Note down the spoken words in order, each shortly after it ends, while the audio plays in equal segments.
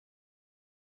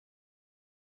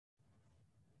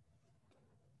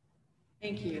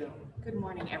Thank you. Good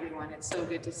morning, everyone. It's so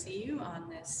good to see you on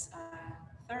this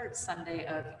third Sunday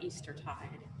of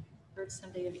Eastertide, third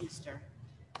Sunday of Easter.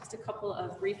 Just a couple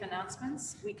of brief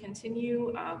announcements. We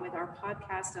continue with our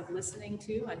podcast of listening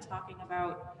to and talking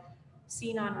about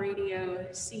Seen on Radio,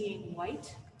 Seeing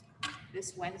White,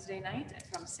 this Wednesday night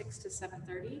from 6 to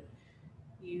 7:30.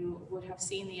 You would have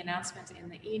seen the announcement in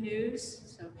the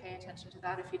e-news, so pay attention to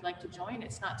that if you'd like to join.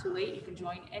 It's not too late. You can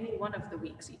join any one of the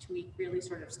weeks. Each week really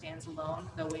sort of stands alone,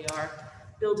 though we are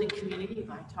building community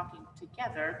by talking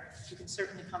together. You can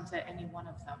certainly come to any one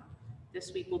of them.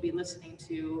 This week we'll be listening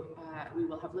to, we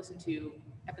will have listened to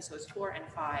episodes 4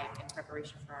 and 5 in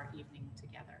preparation for our evening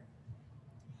together.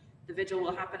 The vigil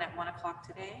will happen at 1 o'clock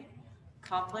today,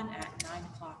 Compline at 9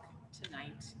 o'clock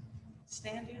tonight.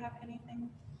 Stan, do you have anything?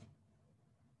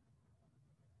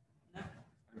 No.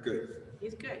 Good.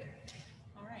 He's good.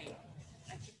 All right.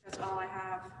 I think that's all I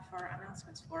have for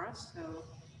announcements for us. So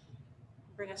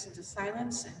bring us into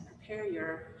silence and prepare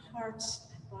your hearts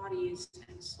and bodies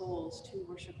and souls to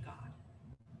worship God.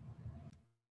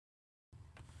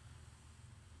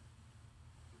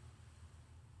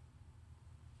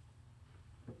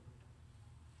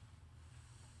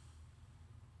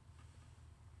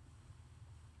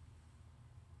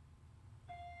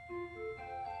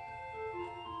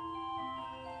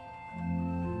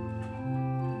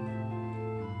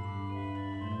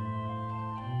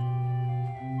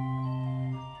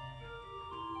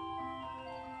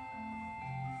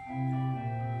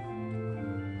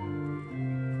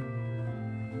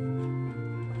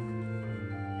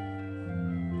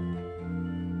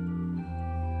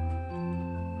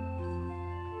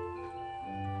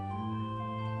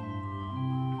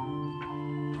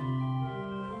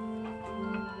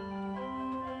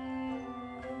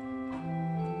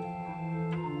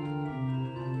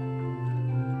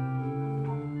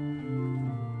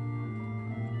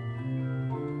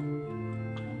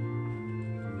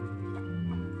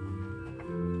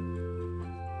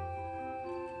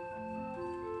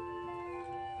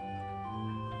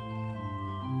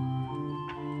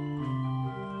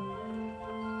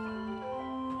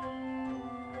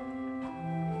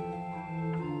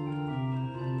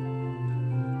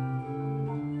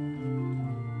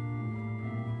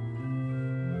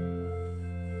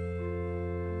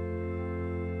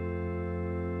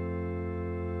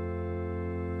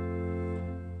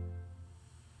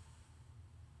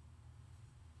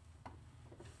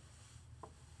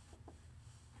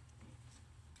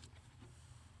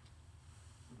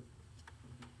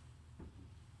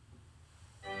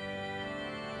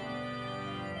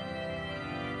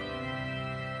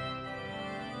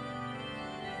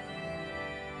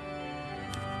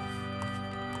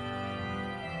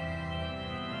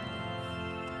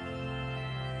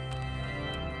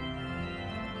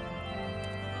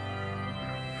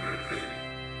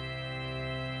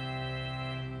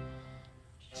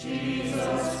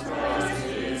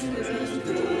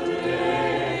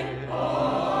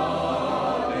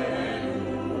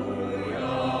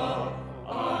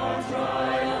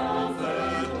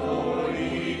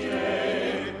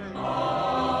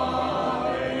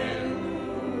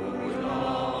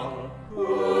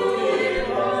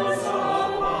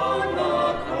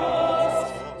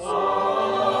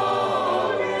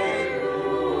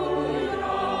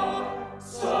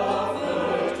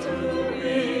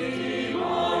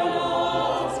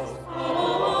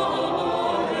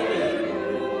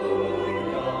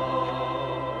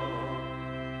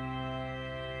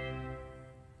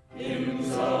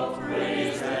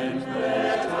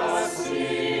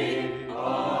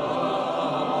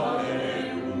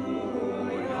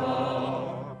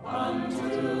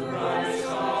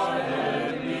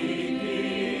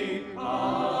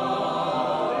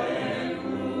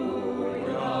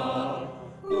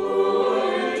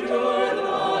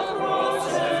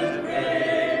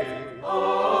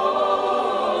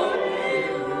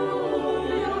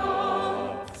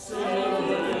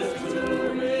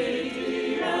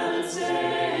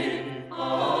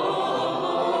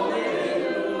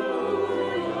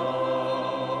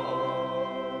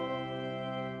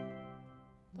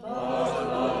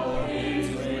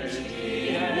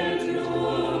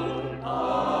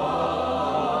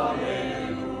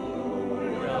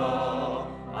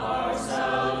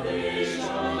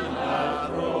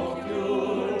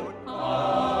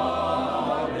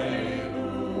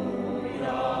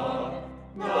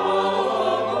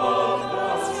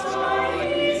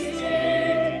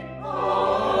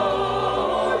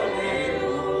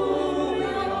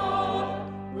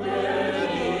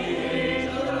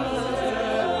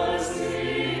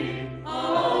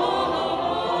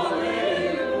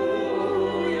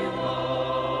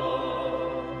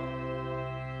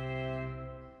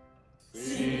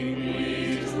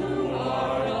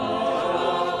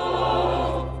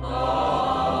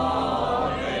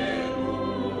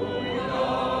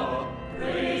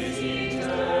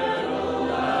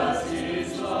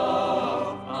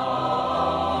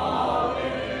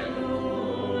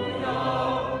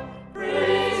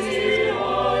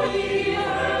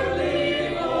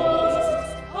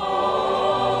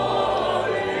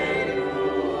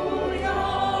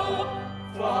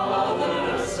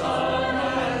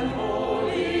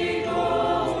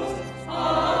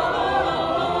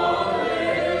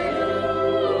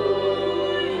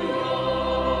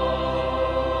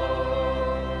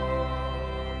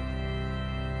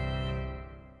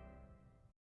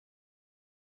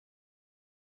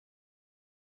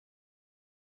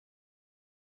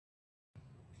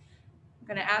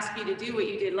 I'm going to ask you to do what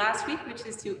you did last week, which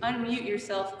is to unmute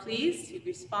yourself, please, to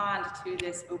respond to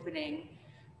this opening.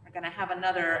 We're going to have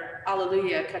another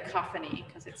Alleluia cacophony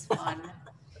because it's fun.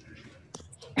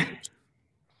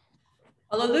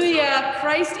 Hallelujah,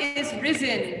 Christ is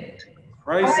risen.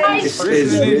 Christ is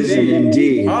risen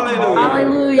indeed.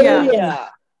 Hallelujah.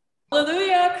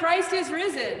 Hallelujah, Christ is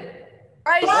risen.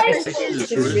 Christ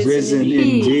is risen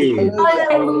indeed.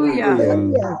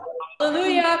 Hallelujah.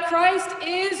 Hallelujah, Christ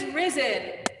is risen.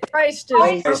 Christ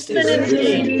is risen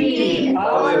indeed.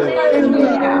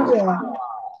 Hallelujah.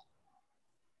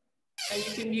 And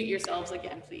you can mute yourselves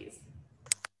again, please.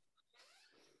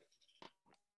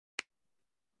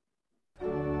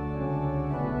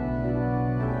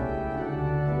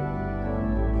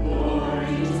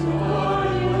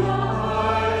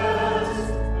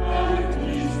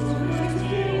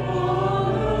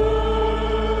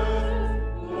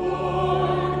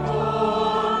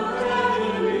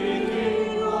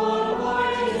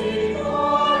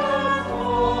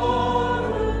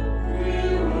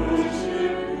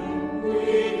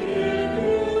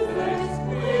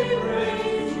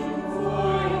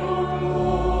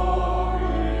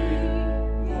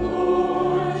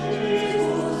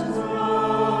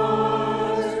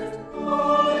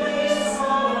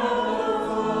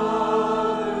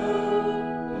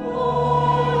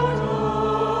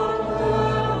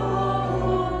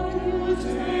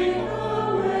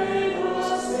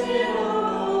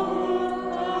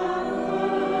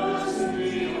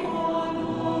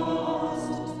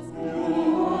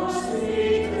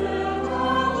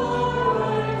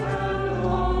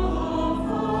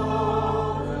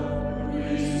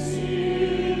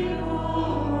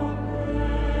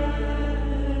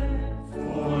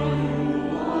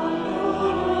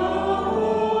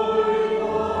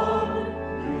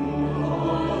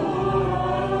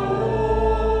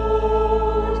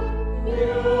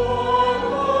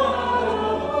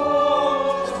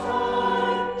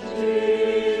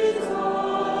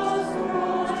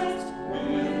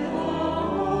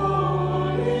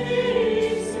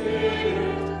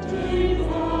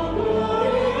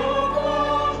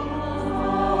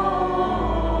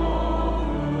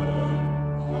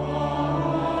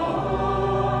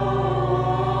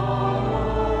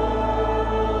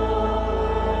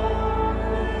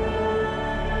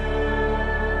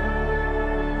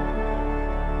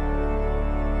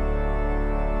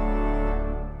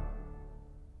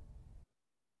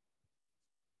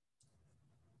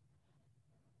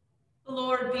 The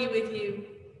Lord be with you.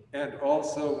 And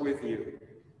also with you.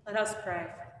 Let us pray.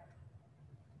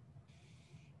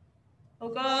 O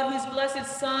God, whose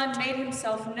blessed Son made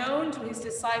himself known to his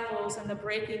disciples in the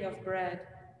breaking of bread,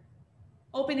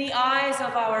 open the eyes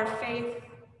of our faith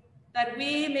that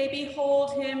we may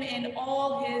behold him in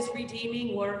all his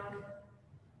redeeming work,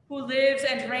 who lives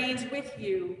and reigns with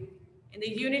you in the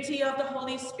unity of the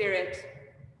Holy Spirit,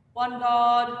 one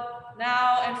God,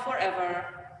 now and forever.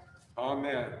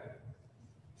 Amen.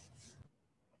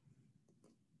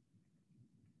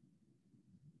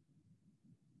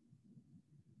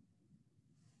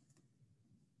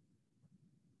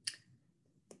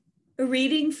 A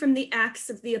reading from the Acts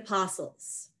of the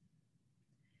Apostles.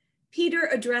 Peter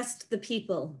addressed the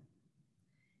people.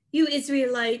 You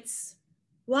Israelites,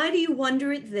 why do you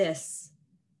wonder at this?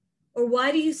 Or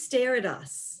why do you stare at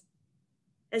us,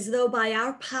 as though by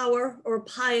our power or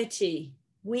piety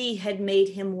we had made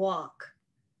him walk?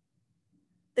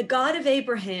 The God of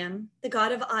Abraham, the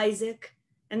God of Isaac,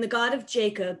 and the God of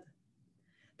Jacob,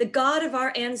 the God of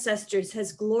our ancestors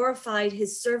has glorified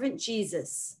his servant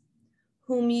Jesus,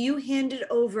 whom you handed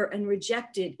over and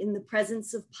rejected in the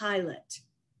presence of Pilate,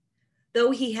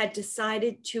 though he had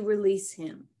decided to release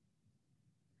him.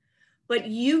 But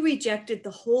you rejected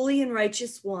the holy and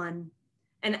righteous one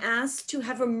and asked to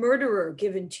have a murderer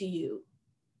given to you.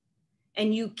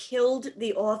 And you killed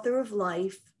the author of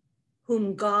life,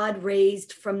 whom God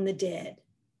raised from the dead.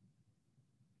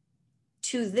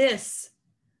 To this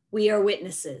we are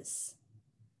witnesses.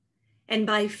 And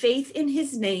by faith in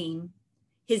his name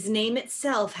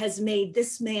itself has made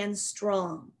this man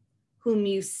strong, whom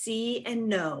you see and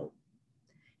know.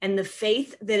 And the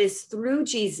faith that is through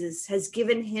Jesus has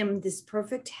given him this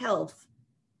perfect health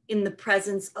in the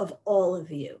presence of all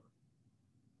of you.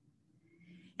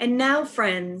 And now,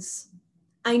 friends,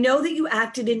 I know that you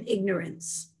acted in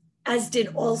ignorance, as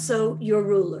did also your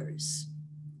rulers.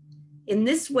 In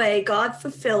this way, God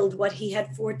fulfilled what he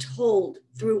had foretold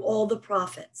through all the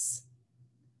prophets,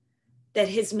 that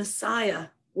his Messiah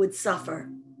would suffer.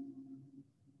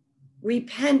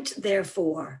 Repent,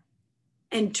 therefore,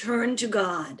 and turn to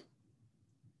God,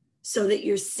 so that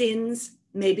your sins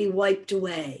may be wiped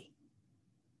away.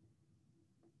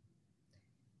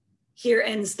 Here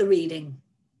ends the reading.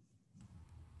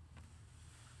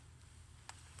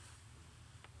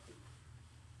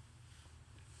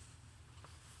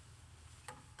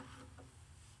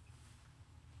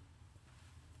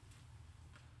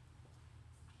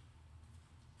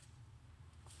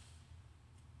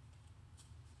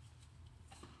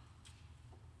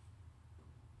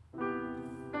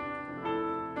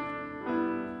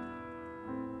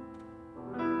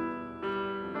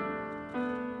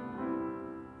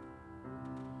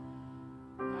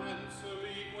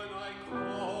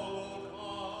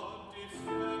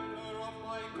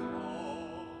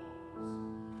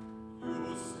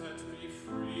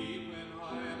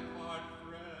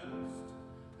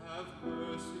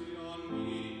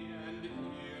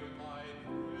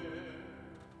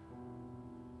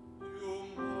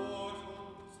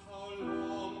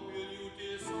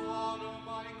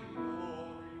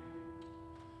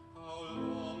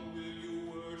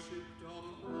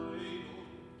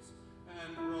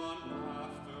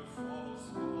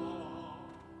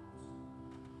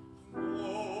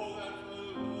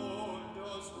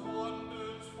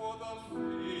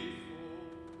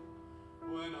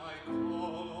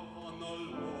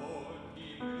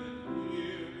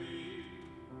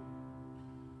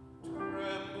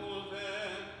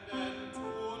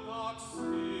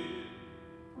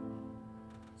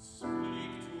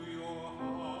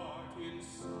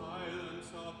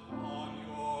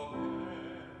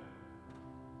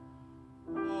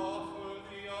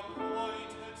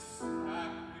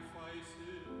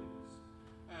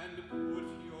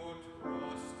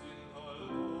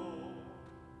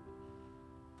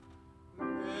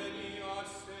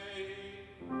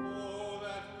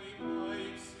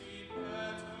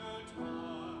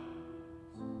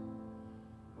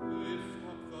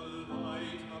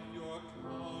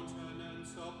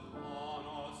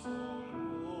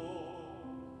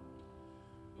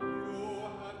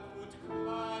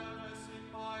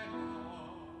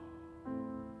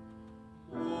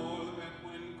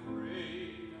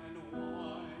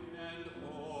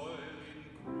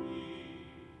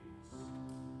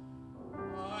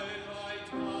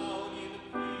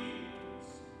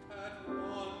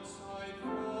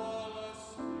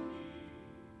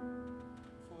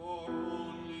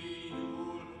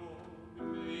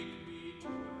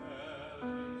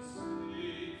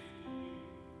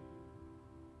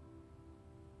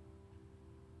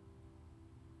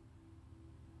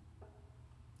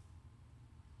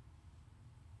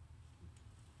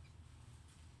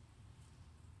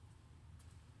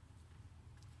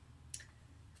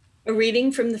 A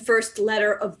reading from the first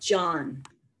letter of John.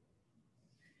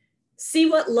 See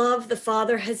what love the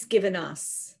Father has given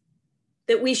us,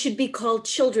 that we should be called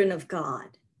children of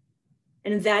God,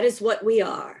 and that is what we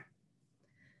are.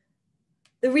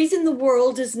 The reason the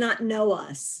world does not know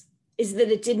us is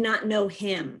that it did not know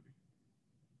him.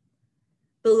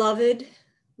 Beloved,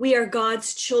 we are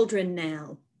God's children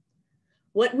now.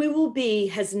 What we will be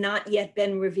has not yet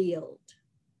been revealed.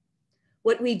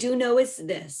 What we do know is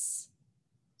this: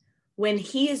 when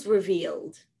he is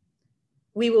revealed,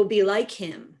 we will be like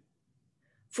him,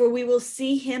 for we will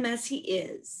see him as he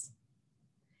is.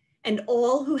 And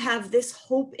all who have this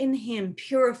hope in him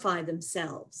purify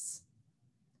themselves,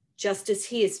 just as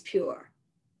he is pure.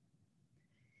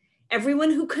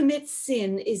 Everyone who commits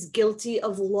sin is guilty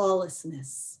of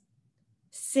lawlessness.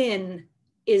 Sin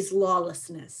is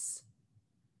lawlessness.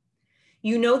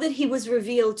 You know that he was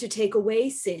revealed to take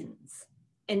away sins,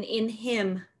 and in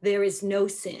him there is no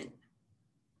sin.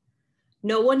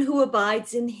 No one who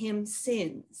abides in him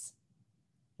sins.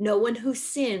 No one who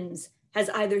sins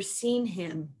has either seen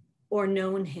him or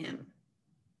known him.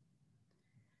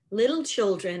 Little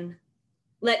children,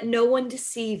 let no one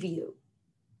deceive you.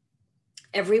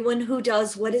 Everyone who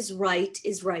does what is right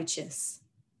is righteous,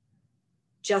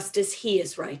 just as he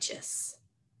is righteous.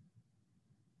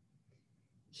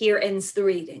 Here ends the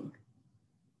reading.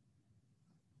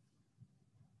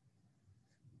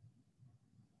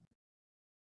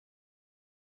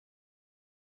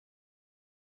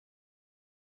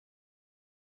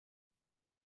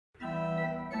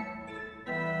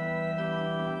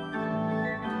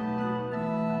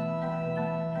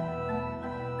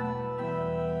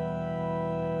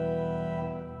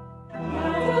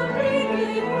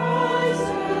 Christ,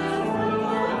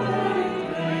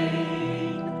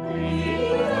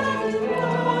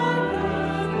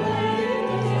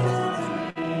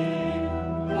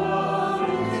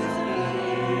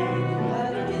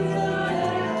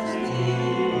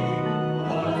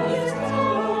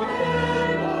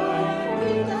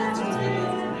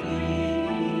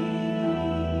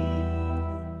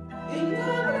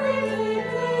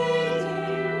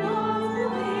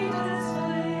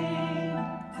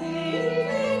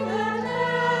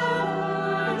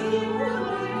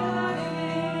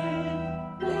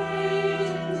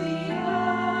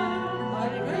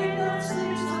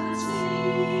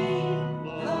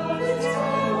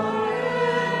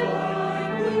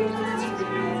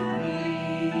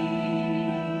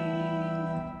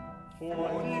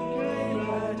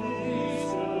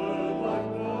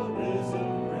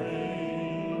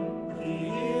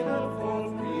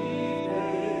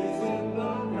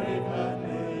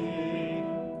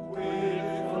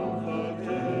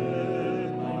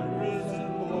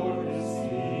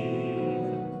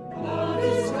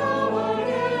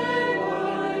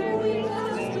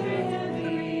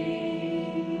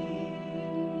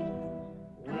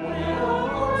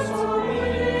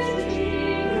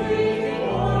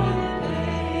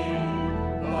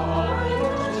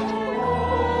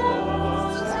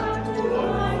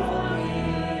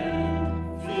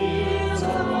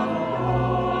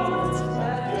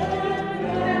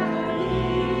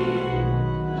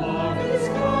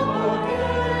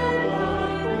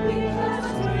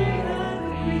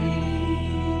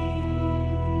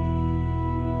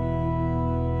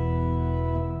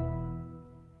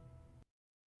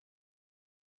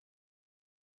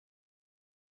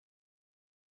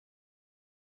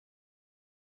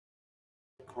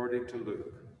 according to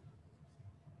Luke.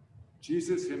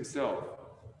 Jesus himself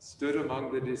stood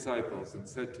among the disciples and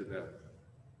said to them,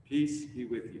 "Peace be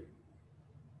with you."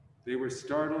 They were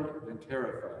startled and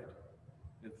terrified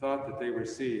and thought that they were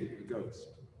seeing a ghost.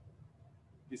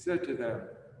 He said to them,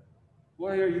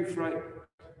 "Why are you frightened?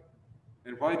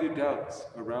 And why do doubts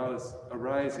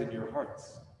arise in your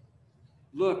hearts?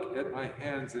 Look at my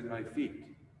hands and my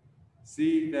feet.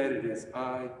 See that it is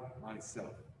I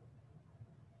myself.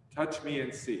 Touch me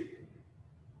and see.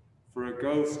 For a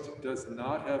ghost does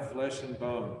not have flesh and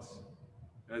bones,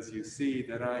 as you see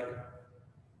that I have."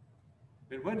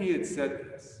 And when he had said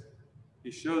this,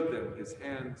 he showed them his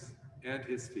hands and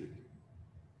his feet.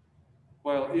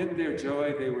 While in their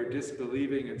joy they were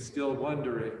disbelieving and still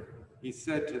wondering, he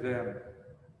said to them,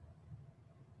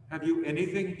 "Have you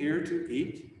anything here to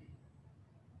eat?"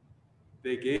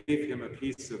 They gave him a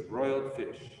piece of broiled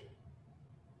fish,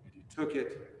 and he took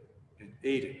it and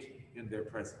ate it in their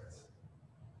presence.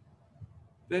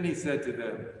 Then he said to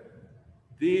them,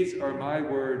 "These are my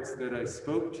words that I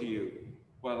spoke to you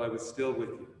while I was still with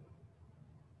you,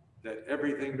 that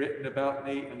everything written about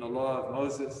me in the law of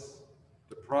Moses,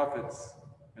 the prophets,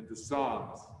 and the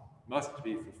Psalms must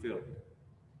be fulfilled."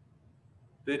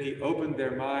 Then he opened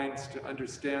their minds to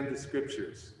understand the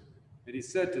scriptures, and he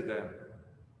said to them,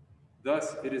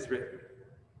 "Thus it is written,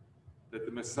 that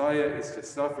the Messiah is to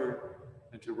suffer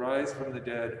and to rise from the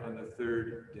dead on the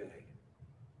third day,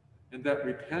 and that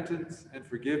repentance and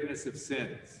forgiveness of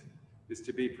sins is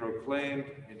to be proclaimed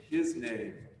in his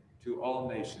name to all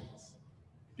nations,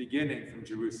 beginning from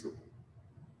Jerusalem.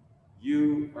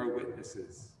 You are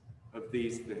witnesses of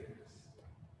these things."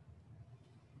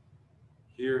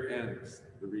 Here ends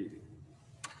the reading.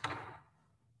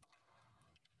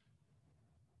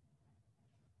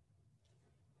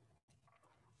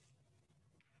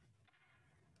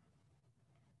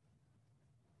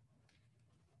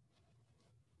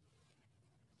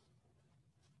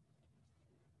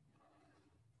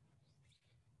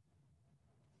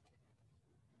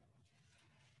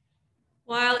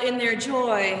 While in their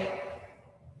joy,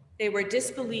 they were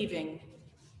disbelieving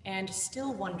and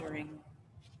still wondering.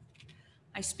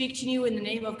 I speak to you in the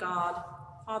name of God,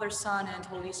 Father, Son, and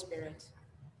Holy Spirit.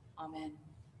 Amen.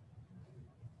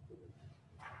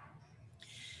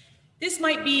 This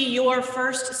might be your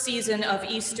first season of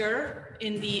Easter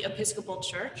in the Episcopal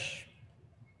Church,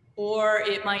 or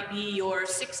it might be your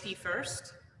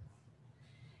 61st.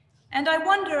 And I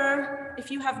wonder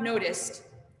if you have noticed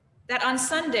that on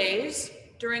Sundays,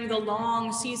 during the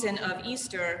long season of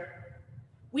Easter,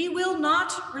 we will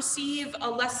not receive a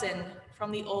lesson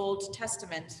from the Old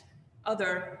Testament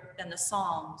other than the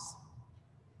Psalms.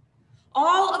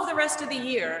 All of the rest of the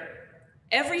year,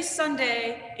 every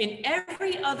Sunday, in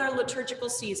every other liturgical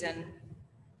season,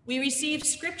 we receive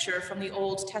scripture from the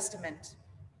Old Testament.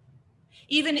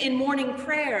 Even in morning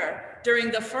prayer during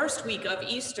the first week of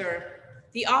Easter,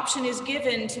 the option is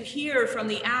given to hear from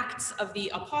the Acts of the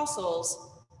Apostles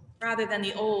rather than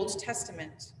the Old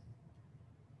Testament.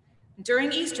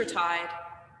 During Eastertide,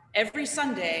 every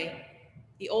Sunday,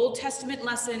 the Old Testament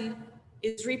lesson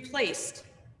is replaced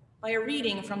by a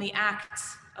reading from the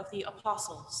Acts of the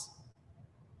Apostles.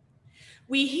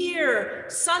 We hear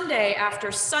Sunday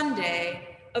after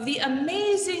Sunday of the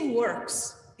amazing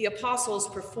works the apostles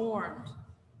performed.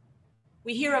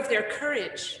 We hear of their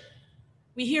courage.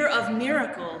 We hear of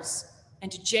miracles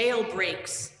and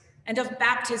jailbreaks and of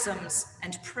baptisms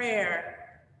and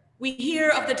prayer. We hear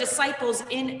of the disciples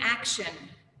in action,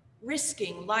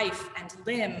 risking life and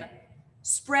limb,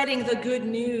 spreading the good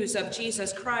news of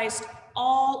Jesus Christ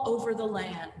all over the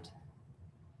land.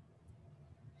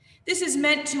 This is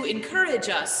meant to encourage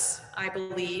us, I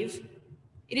believe.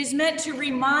 It is meant to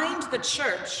remind the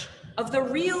church of the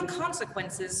real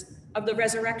consequences of the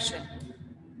resurrection.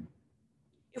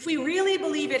 If we really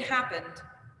believe it happened,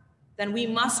 then we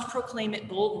must proclaim it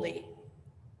boldly.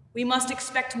 We must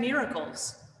expect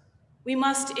miracles. We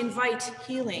must invite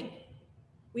healing.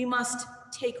 We must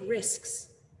take risks.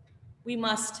 We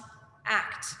must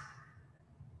act.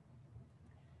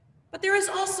 But there is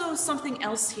also something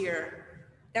else here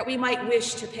that we might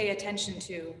wish to pay attention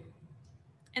to,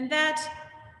 and that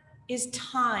is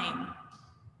time,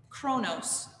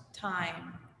 chronos,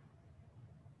 time.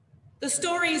 The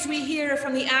stories we hear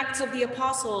from the Acts of the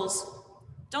Apostles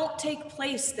don't take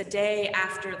place the day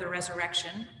after the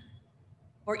resurrection,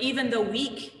 or even the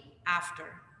week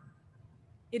after.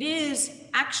 It is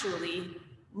actually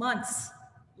months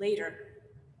later.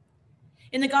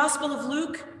 In the Gospel of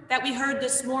Luke that we heard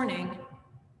this morning,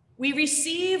 we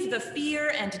receive the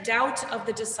fear and doubt of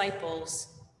the disciples.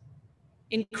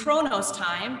 In chronos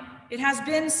time, it has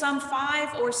been some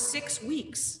 5 or 6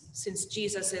 weeks since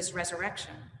Jesus'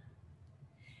 resurrection.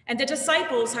 And the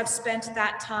disciples have spent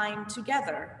that time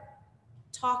together,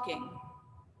 talking,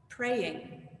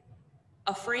 praying,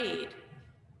 afraid,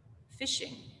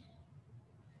 fishing,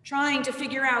 trying to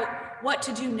figure out what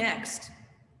to do next,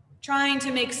 trying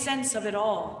to make sense of it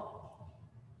all.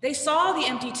 They saw the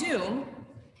empty tomb.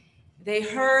 They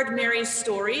heard Mary's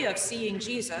story of seeing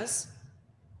Jesus.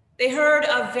 They heard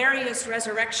of various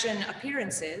resurrection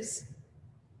appearances,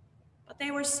 but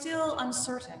they were still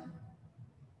uncertain.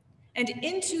 And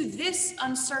into this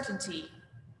uncertainty,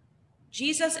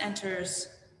 Jesus enters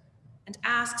and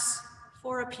asks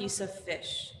for a piece of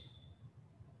fish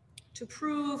to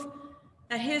prove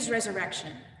that his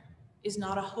resurrection is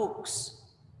not a hoax,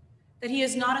 that he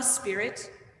is not a spirit,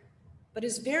 but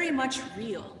is very much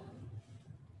real.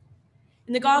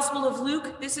 In the Gospel of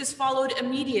Luke, this is followed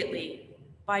immediately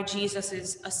by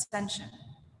Jesus' ascension.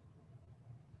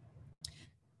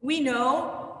 We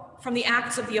know from the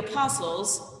Acts of the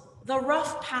Apostles the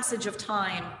rough passage of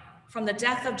time from the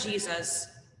death of Jesus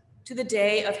to the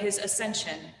day of his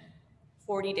ascension,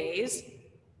 40 days,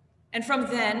 and from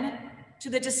then to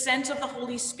the descent of the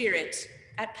Holy Spirit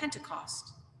at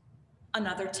Pentecost,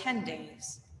 another 10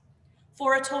 days,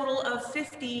 for a total of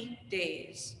 50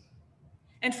 days.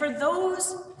 And for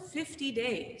those 50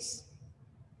 days,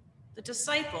 the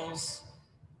disciples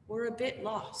were a bit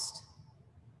lost.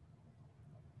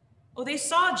 Oh, they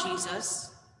saw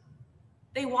Jesus.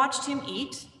 They watched him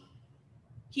eat.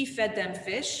 He fed them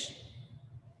fish.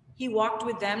 He walked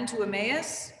with them to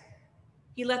Emmaus.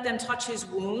 He let them touch his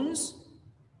wounds.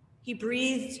 He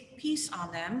breathed peace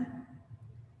on them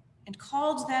and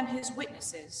called them his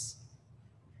witnesses.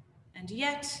 And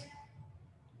yet,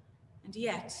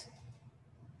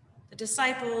 the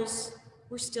disciples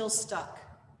were still stuck,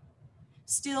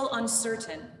 still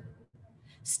uncertain,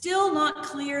 still not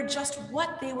clear just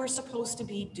what they were supposed to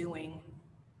be doing.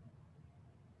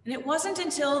 And it wasn't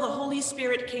until the Holy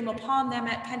Spirit came upon them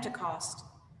at Pentecost,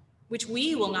 which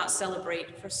we will not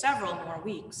celebrate for several more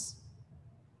weeks,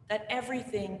 that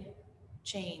everything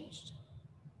changed.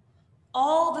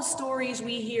 All the stories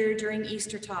we hear during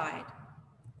Eastertide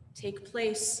take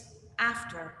place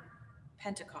after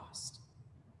Pentecost.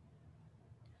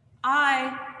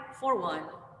 I, for one,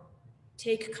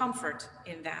 take comfort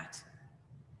in that.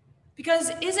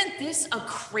 Because isn't this a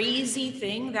crazy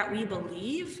thing that we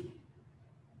believe?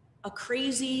 A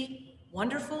crazy,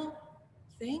 wonderful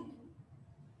thing?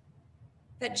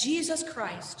 That Jesus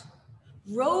Christ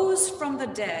rose from the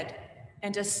dead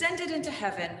and ascended into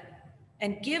heaven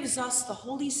and gives us the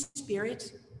Holy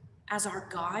Spirit as our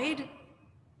guide?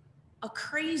 A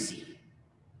crazy,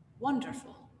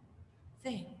 wonderful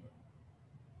thing.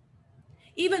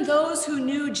 Even those who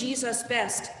knew Jesus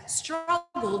best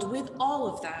struggled with all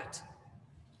of that.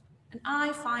 And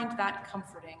I find that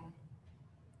comforting.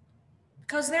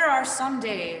 Because there are some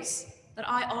days that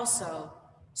I also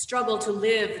struggle to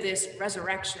live this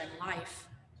resurrection life.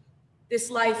 This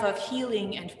life of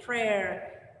healing and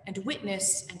prayer and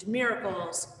witness and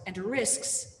miracles and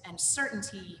risks and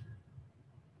certainty.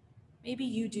 Maybe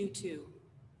you do too.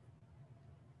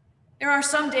 There are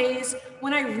some days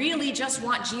when I really just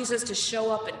want Jesus to show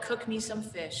up and cook me some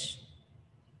fish,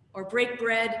 or break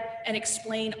bread and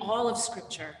explain all of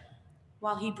Scripture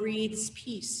while he breathes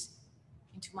peace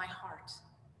into my heart.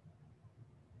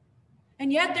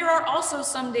 And yet there are also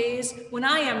some days when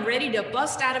I am ready to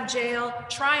bust out of jail,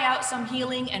 try out some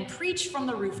healing, and preach from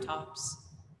the rooftops.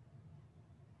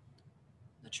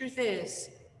 The truth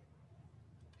is,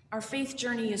 our faith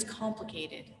journey is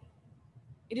complicated.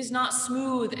 It is not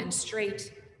smooth and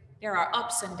straight. There are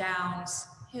ups and downs,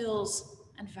 hills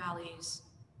and valleys.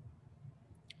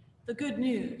 The good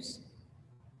news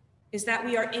is that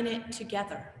we are in it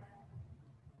together.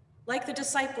 Like the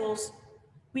disciples,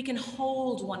 we can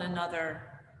hold one another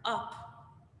up.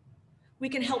 We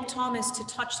can help Thomas to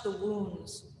touch the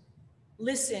wounds,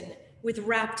 listen with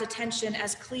rapt attention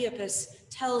as Cleopas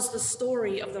tells the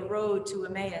story of the road to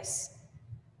Emmaus.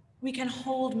 We can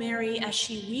hold Mary as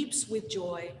she weeps with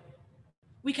joy.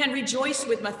 We can rejoice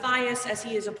with Matthias as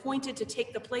he is appointed to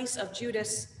take the place of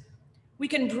Judas. We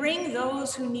can bring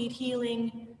those who need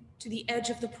healing to the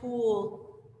edge of the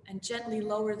pool and gently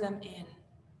lower them in.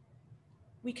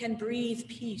 We can breathe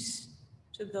peace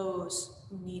to those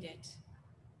who need it.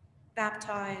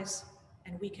 Baptize,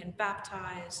 and we can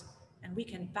baptize, and we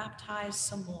can baptize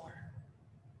some more.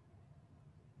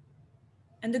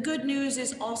 And the good news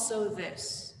is also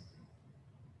this: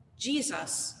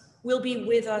 Jesus will be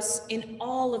with us in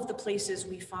all of the places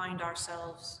we find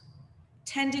ourselves,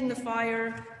 tending the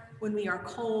fire when we are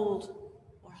cold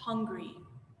or hungry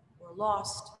or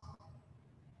lost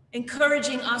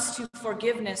encouraging us to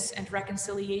forgiveness and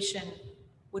reconciliation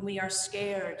when we are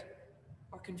scared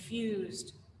or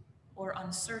confused or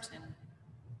uncertain,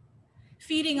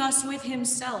 feeding us with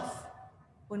himself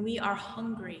when we are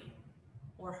hungry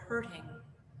or hurting,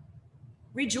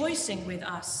 rejoicing with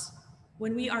us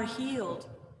when we are healed,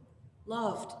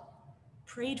 loved,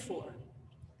 prayed for,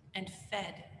 and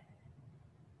fed.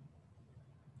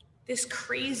 This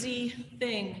crazy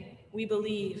thing we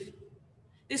believe,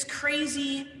 this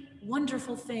crazy,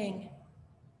 wonderful thing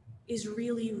is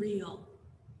really real.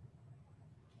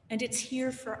 And it's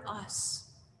here for us,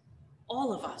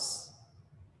 all of us,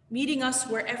 meeting us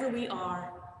wherever we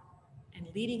are and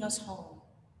leading us home.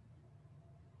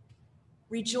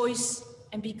 Rejoice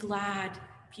and be glad,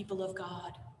 people of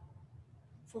God,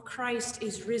 for Christ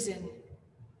is risen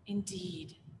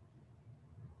indeed.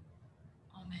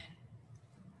 Amen.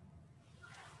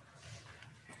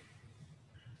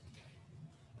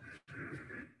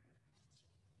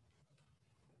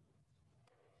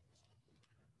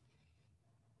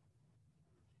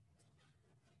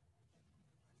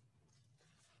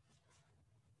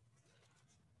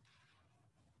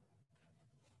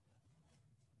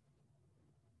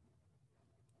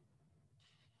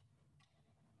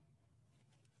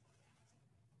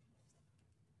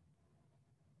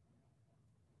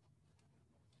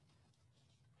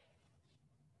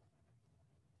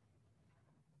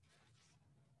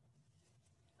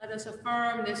 Let us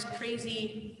affirm this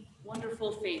crazy,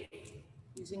 wonderful faith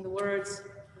using the words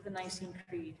of the Nicene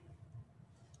Creed.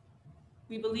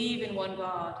 We believe in one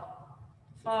God,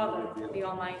 Father, the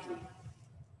Almighty,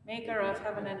 maker of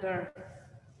heaven and earth,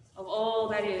 of all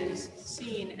that is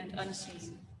seen and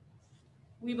unseen.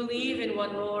 We believe in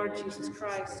one Lord Jesus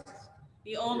Christ,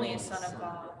 the only Son of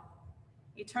God,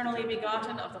 eternally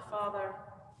begotten of the Father,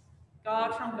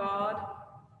 God from God,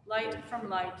 light from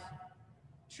light,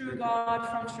 true God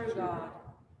from true God,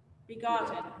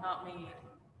 begotten, not made,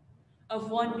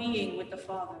 of one being with the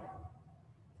Father.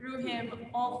 Through him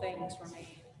all things were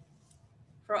made.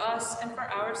 For us and for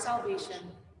our salvation,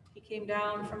 he came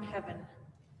down from heaven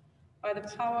by the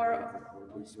power of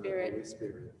the Holy Spirit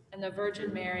and the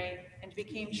Virgin Mary, and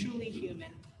became truly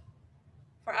human.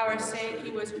 For our sake, he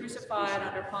was crucified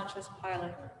under Pontius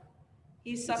Pilate.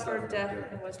 He suffered death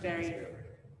and was buried.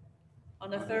 On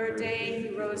the third day, he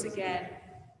rose again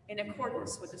in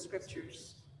accordance with the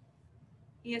Scriptures.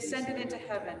 He ascended into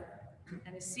heaven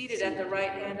and is seated at the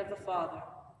right hand of the Father.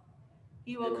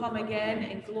 He will come again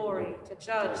in glory to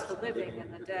judge the living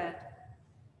and the dead,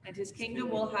 and his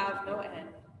kingdom will have no end.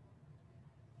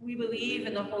 We believe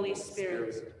in the Holy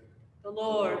Spirit, the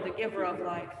Lord, the giver of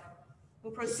life,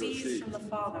 who proceeds from the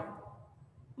Father,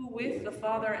 who with the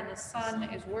Father and the Son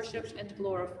is worshipped and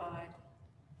glorified,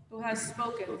 who has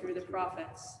spoken through the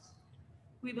prophets.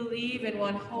 We believe in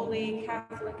one holy,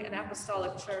 Catholic, and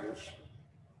Apostolic Church.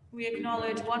 We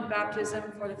acknowledge one baptism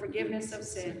for the forgiveness of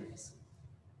sins.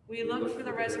 We look for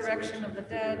the resurrection of the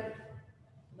dead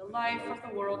and the life of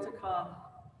the world to come.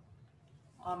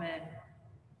 Amen.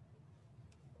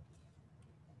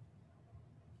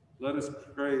 Let us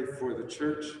pray for the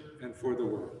church and for the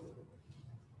world.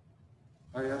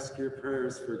 I ask your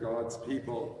prayers for God's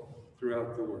people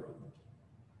throughout the world.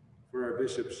 For our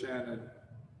Bishop Shannon,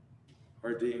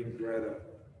 our Dean Greta,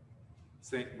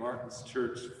 St. Martin's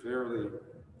Church, Fairley,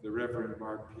 the Reverend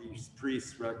Mark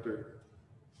Priest, Rector,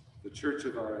 the Church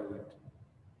of Ireland,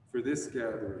 for this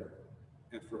gathering,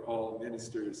 and for all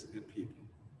ministers and people.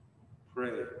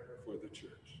 Pray for the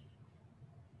church.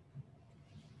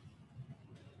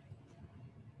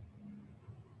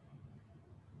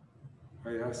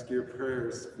 I ask your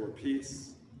prayers for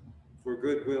peace, for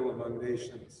goodwill among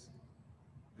nations,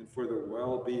 and for the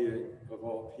well-being of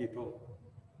all people,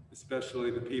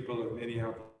 especially the people of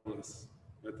Minneapolis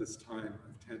at this time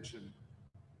of tension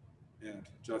and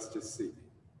justice seeking.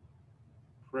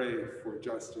 Pray for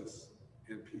justice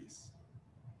and peace.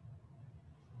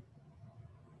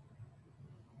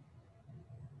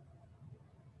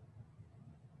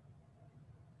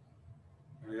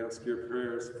 I ask your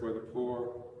prayers for the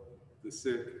poor, the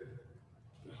sick,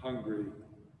 the hungry,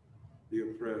 the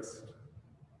oppressed,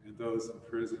 and those in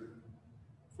prison,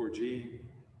 for Jean,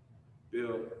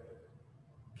 Bill,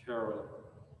 Carol,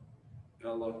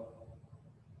 Ella,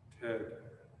 Ted,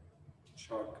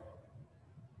 Chuck,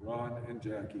 Ron and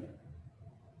Jackie,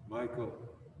 Michael,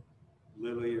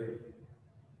 Lillian,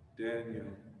 Daniel,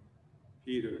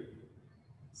 Peter,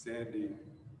 Sandy,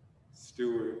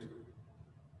 Stuart,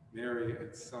 Mary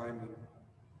and Simon,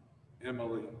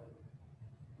 Emily,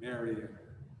 Marion,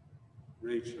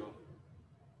 Rachel,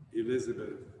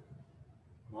 Elizabeth,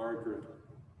 Margaret,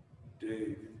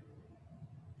 Dave,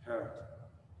 Pat,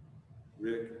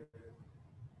 Rick,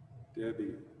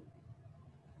 Debbie,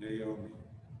 Naomi,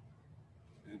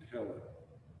 and Helen.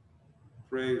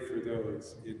 Pray for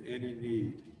those in any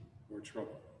need or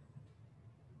trouble.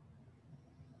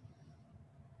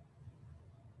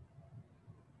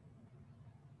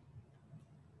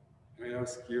 I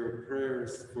ask your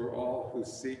prayers for all who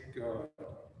seek God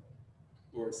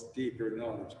or deeper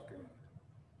knowledge of God,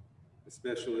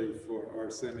 especially for our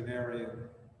seminarian,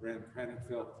 Rand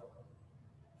Kranenfeld,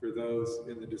 for those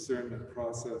in the discernment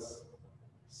process,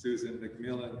 Susan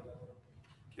McMillan,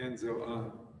 Kenzo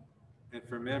An, and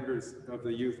for members of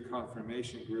the youth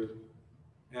confirmation group,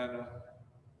 Anna,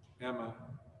 Emma,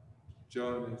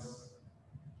 Jonas,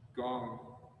 Nong,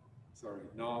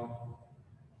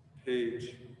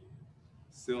 Paige,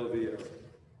 Sylvia,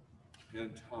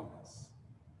 and Thomas.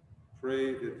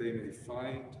 Pray that they may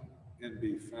find and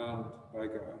be found by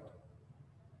God.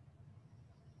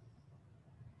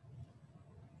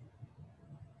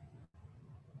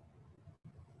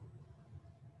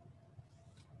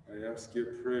 I ask your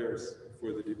prayers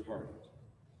for the departed,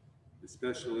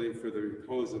 especially for the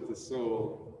repose of the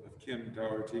soul of Kim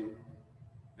Dougherty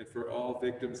and for all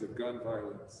victims of gun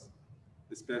violence,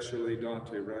 especially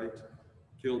Dante Wright,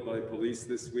 killed by police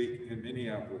this week in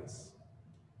Minneapolis,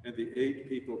 and the 8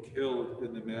 people killed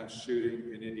in the mass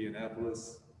shooting in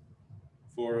Indianapolis,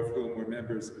 4 of whom were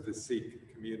members of the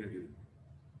Sikh community.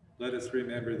 Let us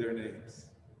remember their names: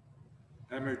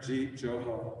 Amarjeet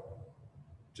Johal,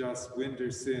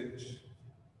 Jaswinder Singh,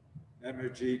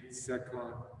 Amarjeet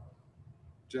Sekhon,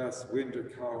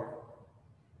 Jaswinder Kaur,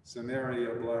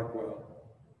 Samaria Blackwell,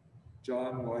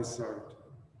 John Weissart,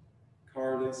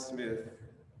 Carly Smith,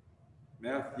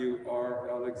 Matthew R.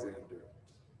 Alexander.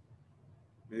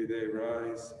 May they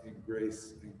rise in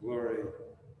grace and glory.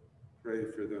 Pray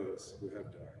for those who have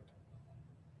died.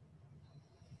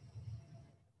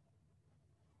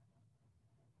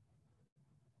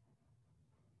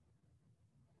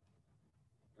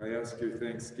 I ask your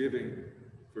thanksgiving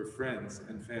for friends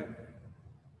and family,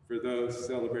 for those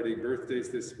celebrating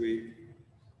birthdays this week: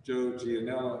 Joe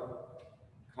Gianella,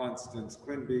 Constance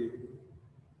Quimby,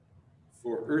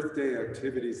 for Earth Day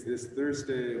activities this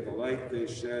Thursday and the light they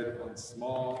shed on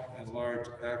small and large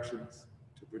actions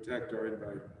to protect our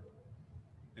environment,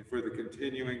 and for the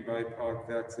continuing BIPOC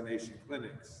vaccination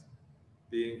clinics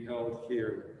being held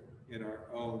here in our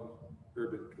own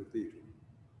urban cathedral.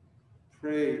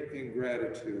 Pray in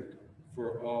gratitude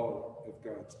for all of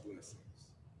God's blessings.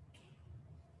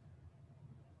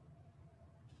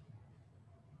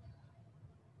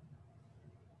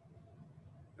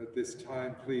 At this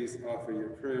time, please offer your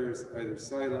prayers either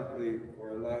silently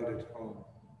or aloud at home,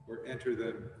 or enter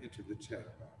them into the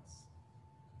chat box.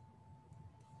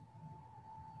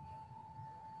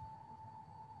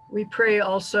 We pray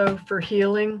also for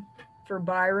healing for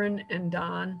Byron and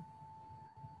Don,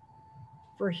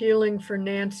 for healing for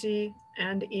Nancy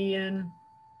and Ian,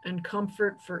 and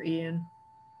comfort for Ian,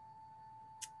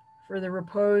 for the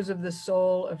repose of the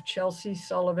soul of Chelsea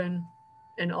Sullivan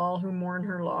and all who mourn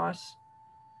her loss.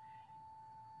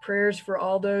 Prayers for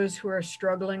all those who are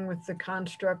struggling with the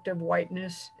construct of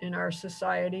whiteness in our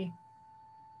society.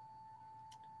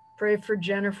 Pray for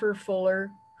Jennifer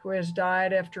Fuller, who has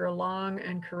died after a long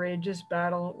and courageous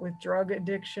battle with drug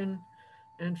addiction,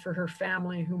 and for her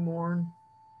family who mourn.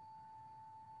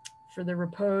 For the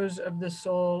repose of the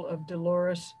soul of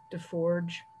Dolores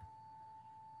DeForge.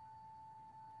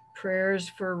 Prayers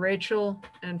for Rachel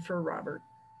and for Robert.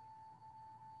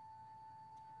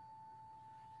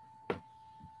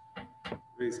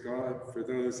 Praise God for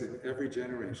those in every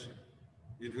generation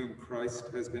in whom Christ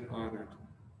has been honored.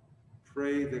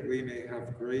 Pray that we may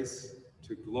have grace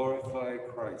to glorify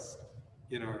Christ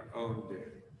in our own day.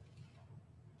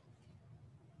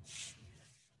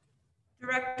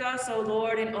 Direct us, O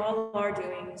Lord, in all our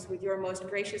doings with your most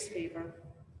gracious favor.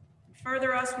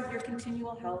 Further us with your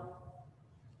continual help,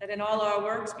 that in all our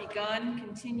works begun,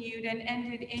 continued, and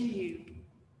ended in you,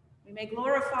 we may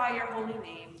glorify your holy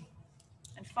name,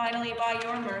 and finally, by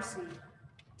your mercy,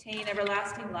 attain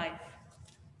everlasting life.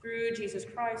 Through Jesus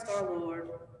Christ our Lord.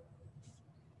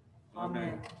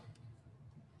 Amen.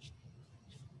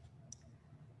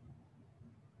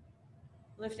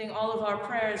 Lifting all of our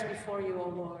prayers before you, O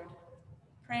Lord,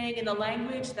 praying in the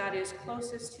language that is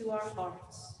closest to our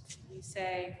hearts, we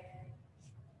say,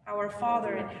 Our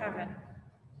Father in heaven,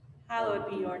 hallowed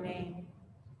be your name.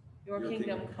 Your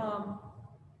kingdom come,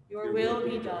 your will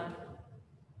be done,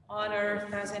 on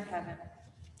earth as in heaven.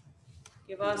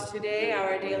 Give us today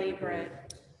our daily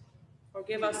bread.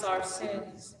 Forgive us our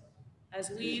sins,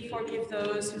 as we forgive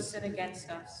those who sin against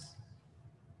us.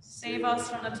 Save us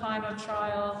from the time of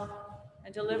trial,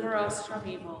 and deliver us from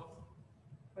evil.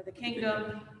 For the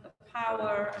kingdom, the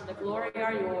power, and the glory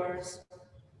are yours,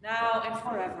 now and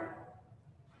forever.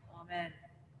 Amen.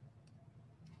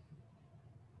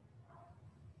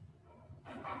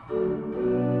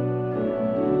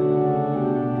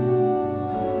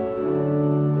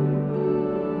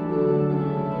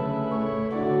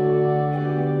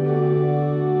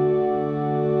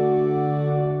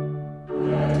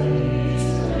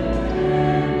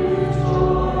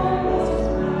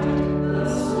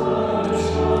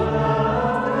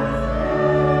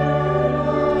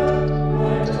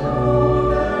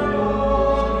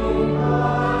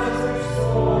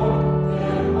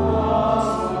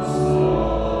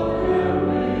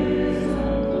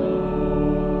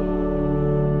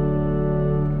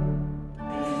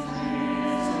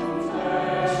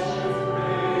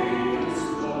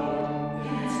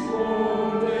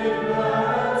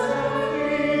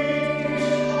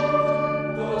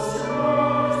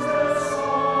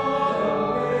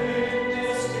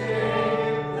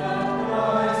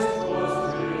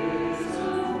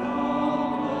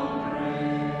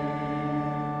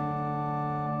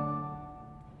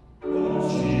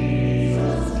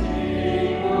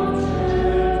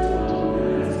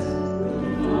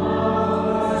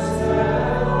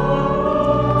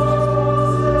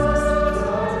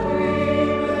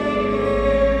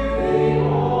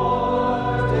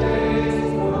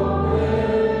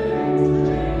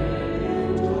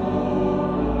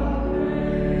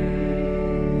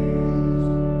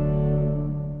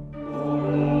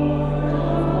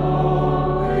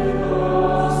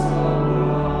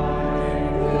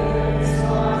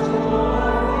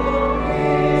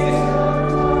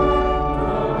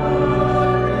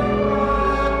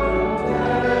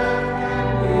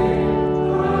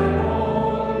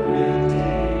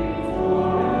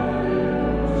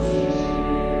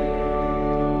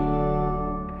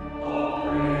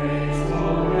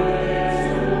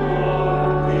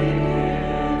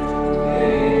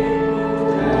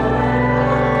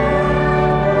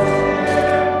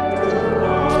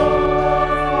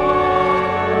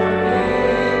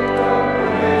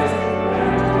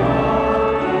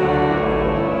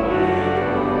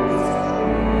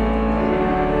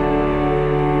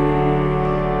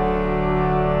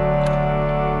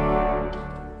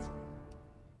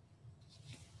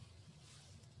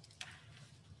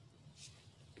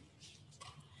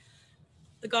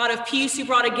 The God of peace, who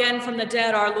brought again from the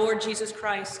dead our Lord Jesus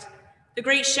Christ, the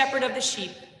great shepherd of the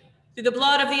sheep, through the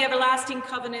blood of the everlasting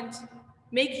covenant,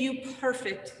 make you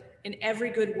perfect in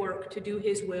every good work to do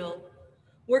his will,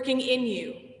 working in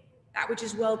you that which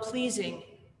is well-pleasing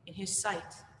in his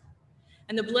sight.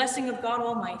 And the blessing of God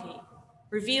Almighty,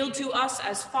 revealed to us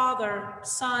as Father,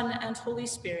 Son, and Holy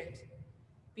Spirit,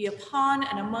 be upon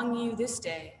and among you this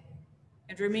day,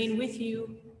 and remain with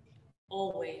you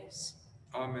always.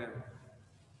 Amen.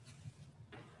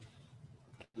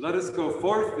 Let us go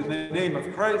forth in the name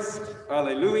of Christ.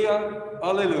 Alleluia,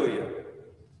 alleluia.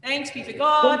 Thanks be to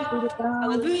God.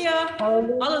 Hallelujah.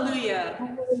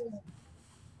 Hallelujah.